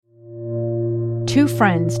Two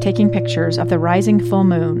friends taking pictures of the rising full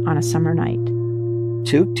moon on a summer night.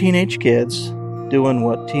 Two teenage kids doing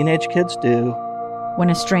what teenage kids do. When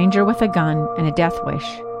a stranger with a gun and a death wish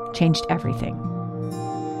changed everything.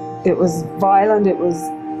 It was violent, it was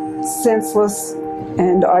senseless,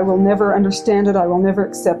 and I will never understand it, I will never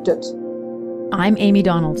accept it. I'm Amy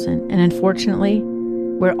Donaldson, and unfortunately,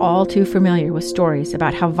 we're all too familiar with stories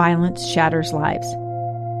about how violence shatters lives.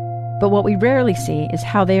 But what we rarely see is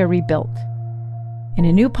how they are rebuilt. In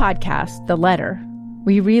a new podcast, The Letter,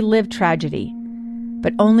 we relive tragedy,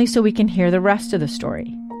 but only so we can hear the rest of the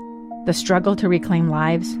story. The struggle to reclaim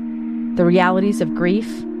lives, the realities of grief,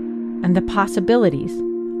 and the possibilities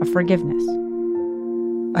of forgiveness.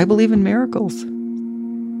 I believe in miracles.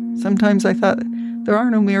 Sometimes I thought, there are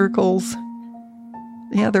no miracles.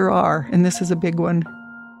 Yeah, there are, and this is a big one.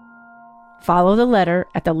 Follow The Letter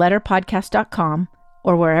at theletterpodcast.com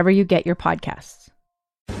or wherever you get your podcasts.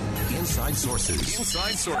 Inside Sources.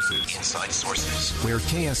 Inside Sources. Inside Sources. Where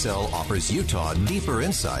KSL offers Utah deeper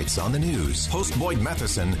insights on the news. Host Boyd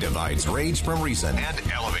Matheson divides rage from reason and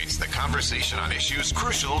elevates the conversation on issues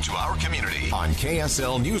crucial to our community. On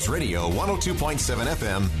KSL News Radio 102.7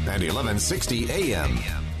 FM and 1160 AM.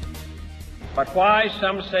 But why,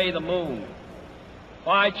 some say, the moon?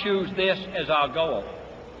 Why choose this as our goal?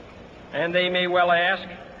 And they may well ask,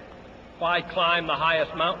 why climb the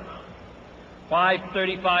highest mountain? Why,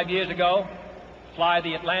 35 years ago, fly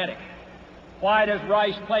the Atlantic? Why does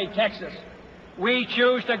Rice play Texas? We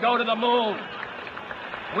choose to go to the moon.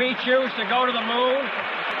 We choose to go to the moon.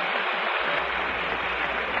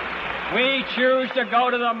 We choose to go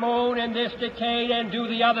to the moon in this decade and do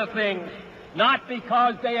the other things, not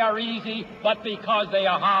because they are easy, but because they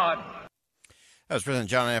are hard. That was President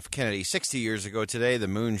John F. Kennedy 60 years ago today, the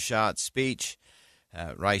moonshot speech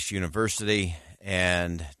at Rice University.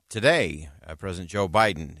 And today, President Joe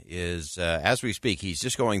Biden is, as we speak, he's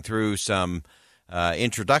just going through some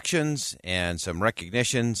introductions and some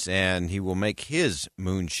recognitions, and he will make his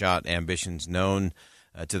moonshot ambitions known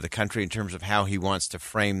to the country in terms of how he wants to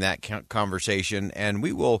frame that conversation. And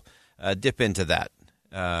we will dip into that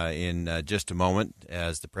in just a moment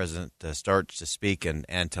as the president starts to speak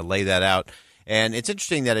and to lay that out. And it's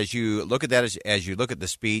interesting that as you look at that, as you look at the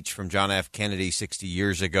speech from John F. Kennedy 60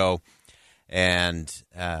 years ago, and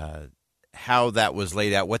how that was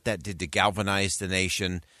laid out, what that did to galvanize the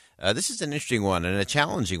nation. This is an interesting one and a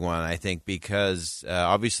challenging one, I think, because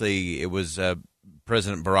obviously it was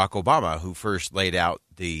President Barack Obama who first laid out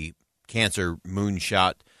the cancer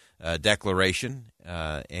moonshot declaration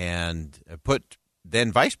and put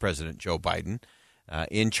then Vice President Joe Biden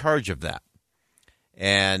in charge of that.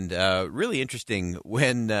 And really interesting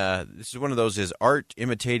when this is one of those is art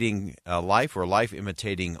imitating life or life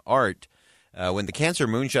imitating art. When the Cancer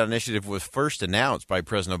Moonshot Initiative was first announced by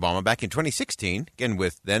President Obama back in 2016, again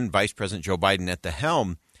with then Vice President Joe Biden at the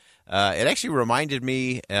helm, it actually reminded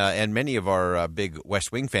me and many of our big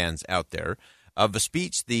West Wing fans out there of a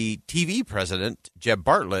speech the TV president, Jeb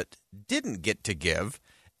Bartlett, didn't get to give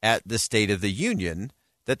at the State of the Union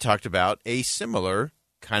that talked about a similar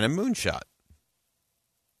kind of moonshot.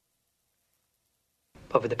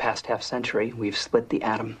 Over the past half-century, we've split the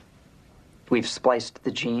atom. We've spliced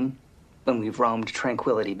the gene, and we've roamed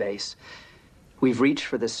Tranquility Base. We've reached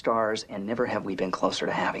for the stars, and never have we been closer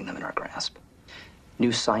to having them in our grasp.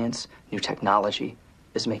 New science, new technology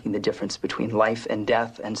is making the difference between life and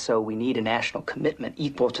death, and so we need a national commitment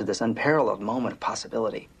equal to this unparalleled moment of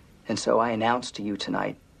possibility. And so I announce to you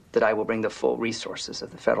tonight that I will bring the full resources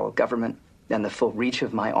of the federal government and the full reach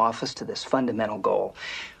of my office to this fundamental goal.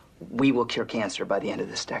 We will cure cancer by the end of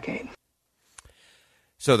this decade.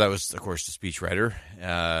 So that was, of course, the speechwriter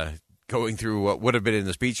going through what would have been in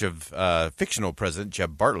the speech of fictional President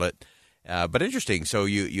Jeb Bartlett. But interesting. So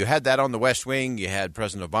you had that on the West Wing. You had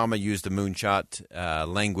President Obama use the moonshot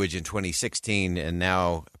language in 2016, and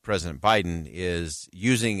now President Biden is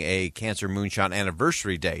using a Cancer Moonshot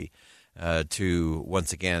Anniversary Day to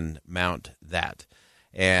once again mount that.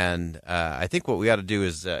 And I think what we ought to do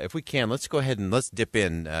is, if we can, let's go ahead and let's dip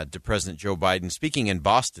in to President Joe Biden speaking in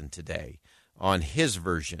Boston today on his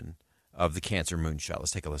version of the Cancer Moonshot.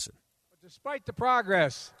 Let's take a listen. Despite the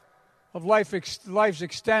progress of lives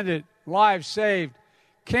extended, lives saved,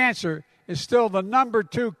 cancer is still the number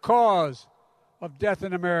 2 cause of death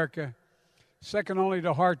in America, second only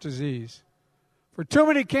to heart disease. For too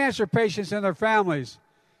many cancer patients and their families,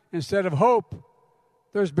 instead of hope,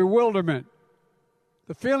 there's bewilderment.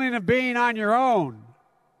 The feeling of being on your own.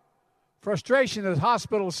 Frustration that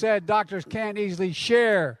hospitals said doctors can't easily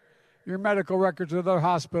share your medical records with other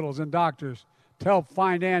hospitals and doctors to help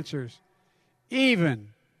find answers, even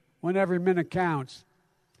when every minute counts.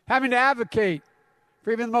 Having to advocate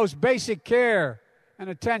for even the most basic care and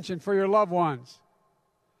attention for your loved ones.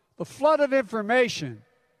 The flood of information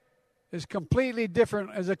is a completely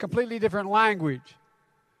different language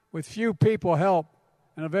with few people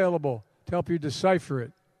available to help you decipher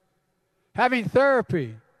it. Having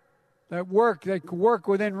therapy that can work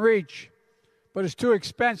within reach, but is too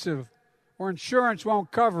expensive or insurance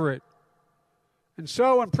won't cover it. And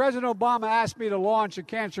so when President Obama asked me to launch a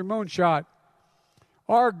Cancer Moonshot,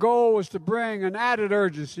 our goal was to bring an added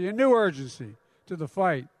urgency, a new urgency to the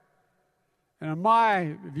fight. And in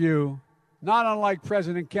my view, not unlike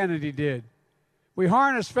President Kennedy did, we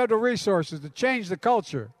harnessed federal resources to change the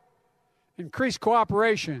culture, increase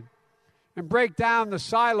cooperation, and break down the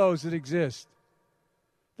silos that exist.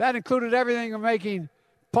 That included everything from making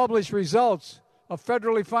published results of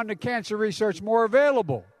federally funded cancer research more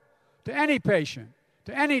available to any patient,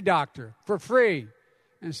 to any doctor, for free,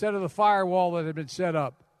 instead of the firewall that had been set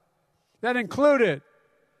up. That included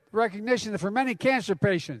recognition that for many cancer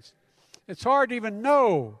patients, it's hard to even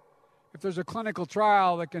know if there's a clinical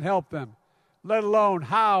trial that can help them, let alone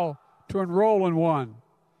how to enroll in one.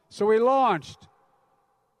 So we launched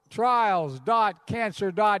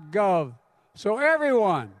trials.cancer.gov so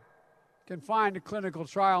everyone can find a clinical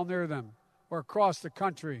trial near them or across the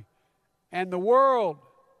country and the world,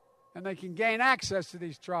 and they can gain access to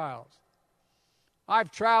these trials.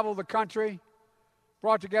 I've traveled the country,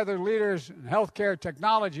 brought together leaders in healthcare,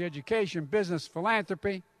 technology, education, business,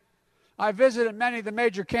 philanthropy. I visited many of the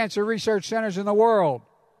major cancer research centers in the world,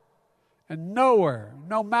 and nowhere,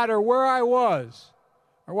 no matter where I was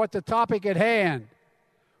or what the topic at hand,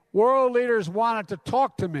 world leaders wanted to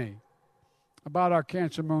talk to me about our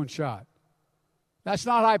Cancer Moonshot. That's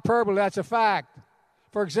not hyperbole, that's a fact.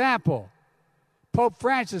 For example, Pope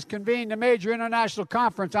Francis convened a major international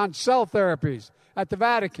conference on cell therapies at the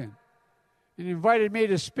Vatican and invited me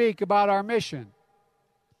to speak about our mission.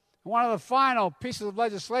 And one of the final pieces of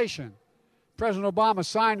legislation President Obama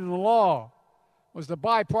signed into law was the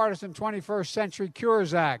bipartisan 21st Century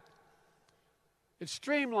Cures Act. It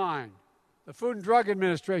streamlined the Food and Drug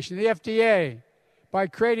Administration, the FDA, by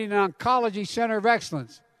creating an oncology center of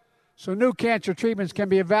excellence so new cancer treatments can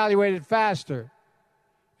be evaluated faster.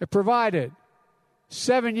 It provided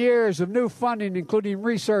 7 years of new funding, including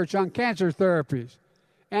research on cancer therapies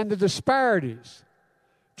and the disparities,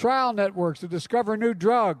 trial networks to discover new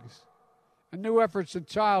drugs, and new efforts in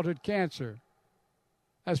childhood cancer.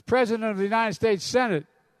 As President of the United States Senate,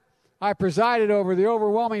 I presided over the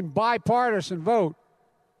overwhelming bipartisan vote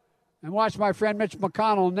and watched my friend Mitch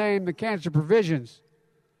McConnell name the cancer provisions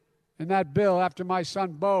in that bill after my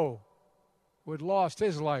son Beau, who had lost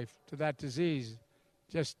his life to that disease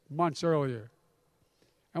just months earlier.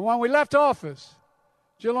 And when we left office,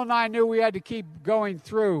 Jill and I knew we had to keep going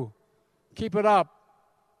through, keep it up,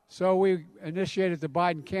 so we initiated the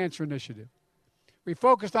Biden Cancer Initiative. We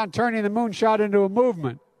focused on turning the moonshot into a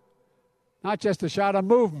movement, not just a shot, a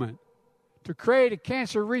movement, to create a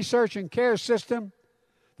cancer research and care system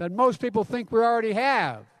that most people think we already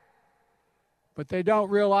have, but they don't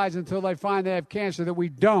realize until they find they have cancer that we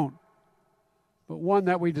don't, but one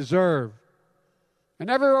that we deserve. And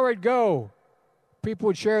everywhere we'd go, people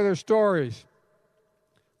would share their stories,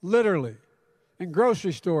 literally, in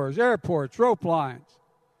grocery stores, airports, rope lines.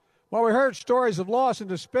 While we heard stories of loss and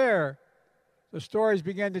despair, the stories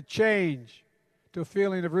began to change to a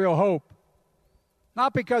feeling of real hope.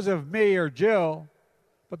 Not because of me or Jill,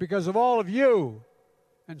 but because of all of you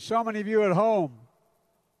and so many of you at home,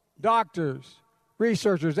 doctors,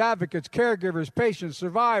 researchers, advocates, caregivers, patients,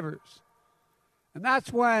 survivors. And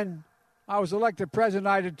that's when I was elected president.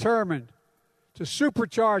 I determined to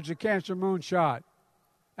supercharge the Cancer Moonshot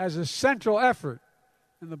as a central effort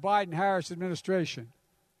in the Biden-Harris administration.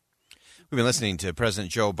 We've been listening to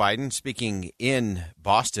President Joe Biden speaking in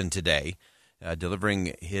Boston today,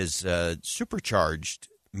 delivering his supercharged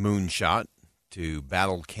moonshot to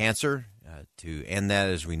battle cancer, to end that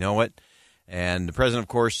as we know it. And the president, of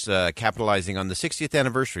course, capitalizing on the 60th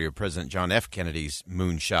anniversary of President John F. Kennedy's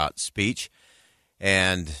moonshot speech,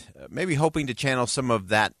 and maybe hoping to channel some of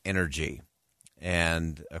that energy.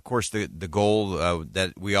 And, of course, the goal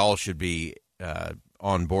that we all should be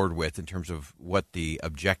on board with in terms of what the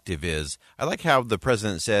objective is. I like how the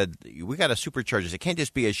president said, we got to supercharge this. It can't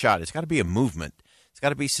just be a shot. It's got to be a movement. It's got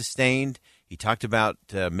to be sustained. He talked about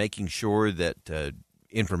making sure that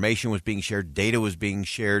information was being shared, data was being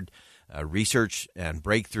shared, research and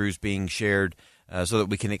breakthroughs being shared so that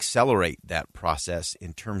we can accelerate that process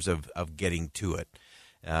in terms of getting to it.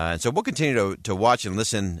 And so we'll continue to watch and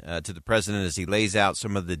listen to the president as he lays out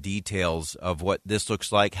some of the details of what this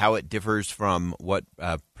looks like, how it differs from what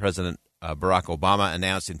President Barack Obama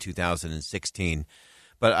announced in 2016.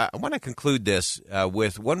 But I want to conclude this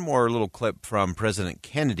with one more little clip from President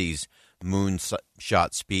Kennedy's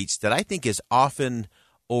moonshot speech that I think is often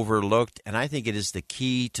overlooked, and I think it is the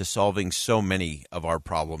key to solving so many of our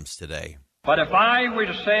problems today. But if I were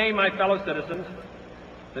to say, my fellow citizens,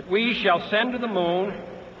 that we shall send to the moon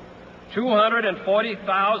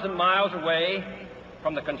 240,000 miles away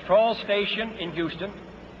from the control station in Houston,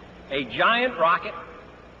 a giant rocket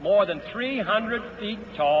more than 300 feet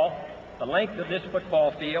tall, the length of this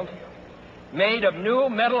football field, made of new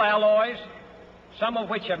metal alloys, some of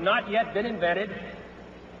which have not yet been invented,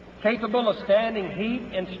 capable of standing heat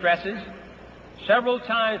and stresses several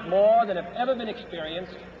times more than have ever been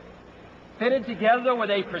experienced, fitted together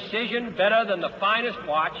with a precision better than the finest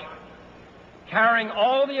watch, carrying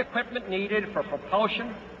all the equipment needed for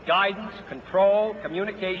propulsion, guidance, control,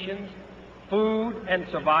 communications, food, and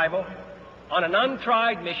survival on an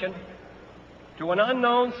untried mission to an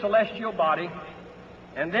unknown celestial body,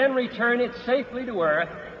 and then return it safely to Earth,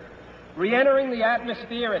 re-entering the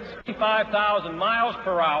atmosphere at 65,000 miles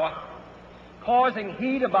per hour, causing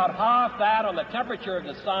heat about half that on the temperature of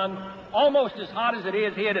the sun, almost as hot as it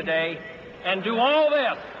is here today, and do all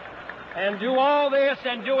this, and do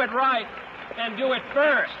it right, and do it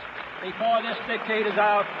first before this decade is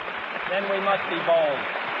out, then we must be bold.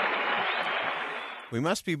 We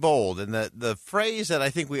must be bold. And the phrase that I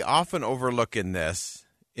think we often overlook in this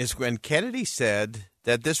is when Kennedy said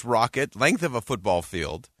that this rocket, length of a football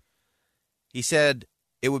field, he said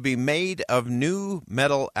it would be made of new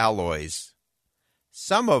metal alloys,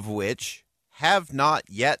 some of which have not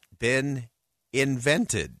yet been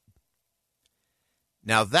invented.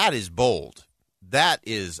 Now that is bold. That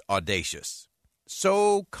is audacious.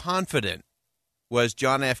 So confident was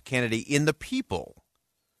John F. Kennedy in the people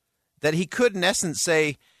that he could, in essence,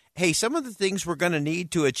 say, hey, some of the things we're going to need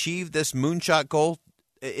to achieve this moonshot goal,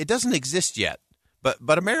 it doesn't exist yet.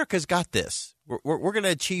 But America's got this. We're going to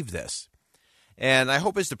achieve this. And I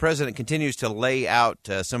hope as the president continues to lay out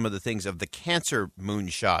some of the things of the cancer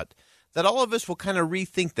moonshot, that all of us will kind of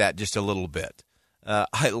rethink that just a little bit.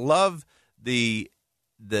 I love the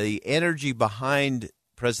energy behind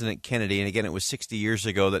President Kennedy. And again, it was 60 years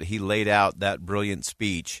ago that he laid out that brilliant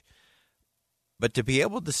speech. But to be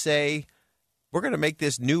able to say, we're going to make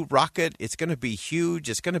this new rocket, it's going to be huge,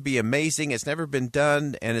 it's going to be amazing, it's never been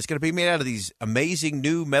done, and it's going to be made out of these amazing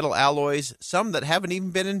new metal alloys, some that haven't even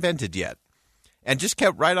been invented yet, and just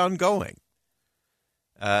kept right on going.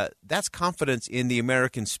 That's confidence in the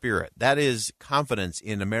American spirit. That is confidence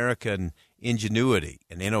in American ingenuity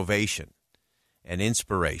and innovation and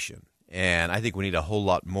inspiration. And I think we need a whole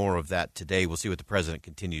lot more of that today. We'll see what the president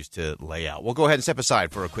continues to lay out. We'll go ahead and step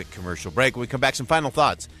aside for a quick commercial break. When we come back, some final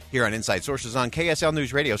thoughts here on Inside Sources on KSL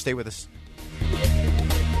News Radio. Stay with us.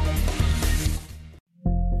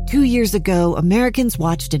 2 years ago, Americans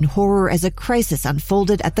watched in horror as a crisis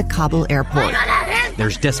unfolded at the Kabul airport.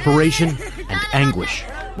 There's desperation and anguish.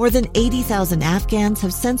 More than 80,000 Afghans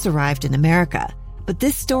have since arrived in America, but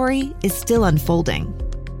this story is still unfolding.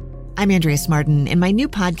 I'm Andrea Smartin. In my new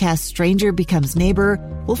podcast, Stranger Becomes Neighbor,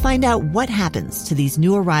 we'll find out what happens to these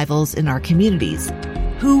new arrivals in our communities.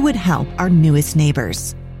 Who would help our newest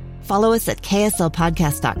neighbors? Follow us at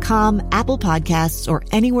kslpodcast.com, Apple Podcasts, or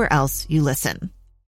anywhere else you listen.